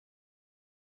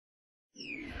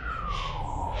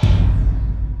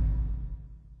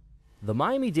The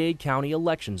Miami-Dade County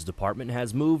Elections Department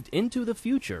has moved into the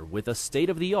future with a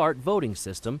state-of-the-art voting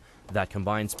system that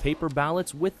combines paper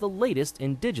ballots with the latest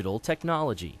in digital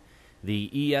technology.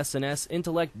 The ES&S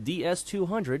Intellect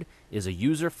DS200 is a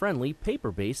user-friendly,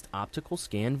 paper-based optical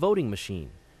scan voting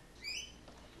machine.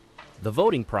 The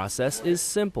voting process is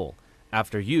simple.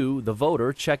 After you, the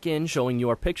voter, check in showing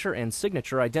your picture and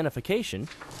signature identification,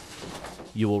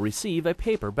 you will receive a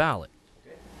paper ballot.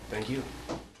 Thank you.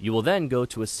 You will then go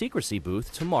to a secrecy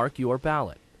booth to mark your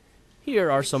ballot. Here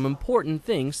are some important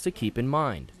things to keep in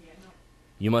mind.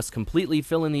 You must completely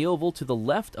fill in the oval to the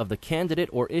left of the candidate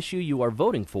or issue you are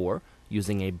voting for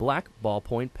using a black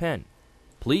ballpoint pen.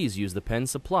 Please use the pen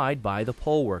supplied by the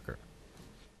poll worker.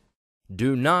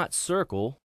 Do not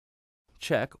circle,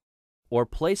 check, or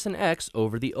place an X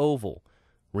over the oval.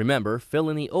 Remember, fill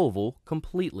in the oval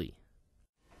completely.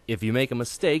 If you make a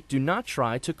mistake, do not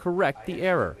try to correct the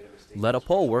error. Let a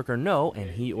poll worker know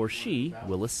and he or she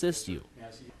will assist you.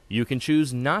 You can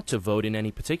choose not to vote in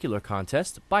any particular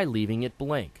contest by leaving it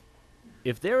blank.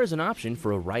 If there is an option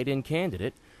for a write-in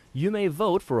candidate, you may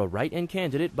vote for a write-in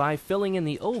candidate by filling in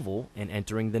the oval and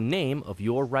entering the name of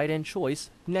your write-in choice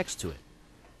next to it.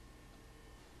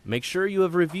 Make sure you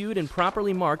have reviewed and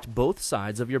properly marked both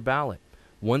sides of your ballot.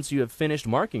 Once you have finished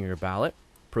marking your ballot,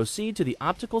 proceed to the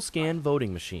optical scan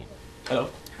voting machine. Hello.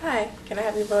 Hi, can I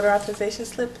have your voter authorization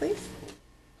slip, please?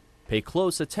 Pay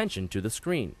close attention to the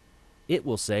screen. It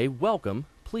will say, "Welcome,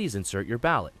 please insert your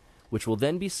ballot," which will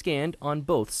then be scanned on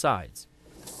both sides.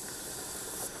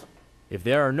 If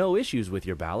there are no issues with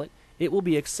your ballot, it will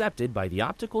be accepted by the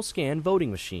optical scan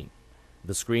voting machine.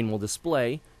 The screen will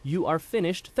display, "You are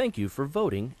finished, thank you for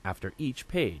voting," after each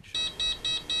page.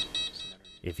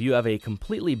 If you have a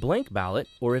completely blank ballot,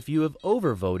 or if you have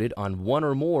overvoted on one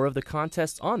or more of the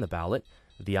contests on the ballot,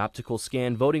 the optical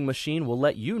scan voting machine will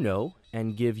let you know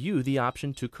and give you the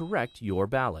option to correct your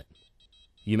ballot.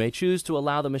 You may choose to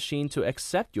allow the machine to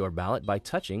accept your ballot by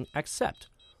touching Accept,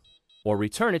 or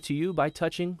return it to you by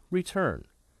touching Return.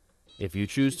 If you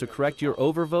choose to correct your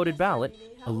overvoted ballot,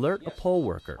 alert a poll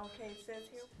worker.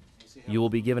 You will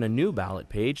be given a new ballot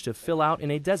page to fill out in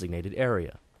a designated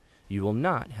area. You will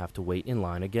not have to wait in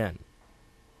line again.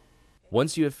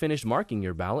 Once you have finished marking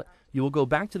your ballot, you will go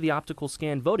back to the optical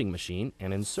scan voting machine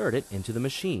and insert it into the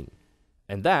machine.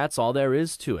 And that's all there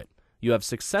is to it. You have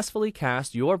successfully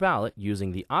cast your ballot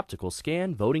using the optical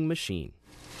scan voting machine.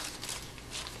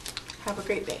 Have a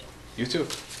great day. You too.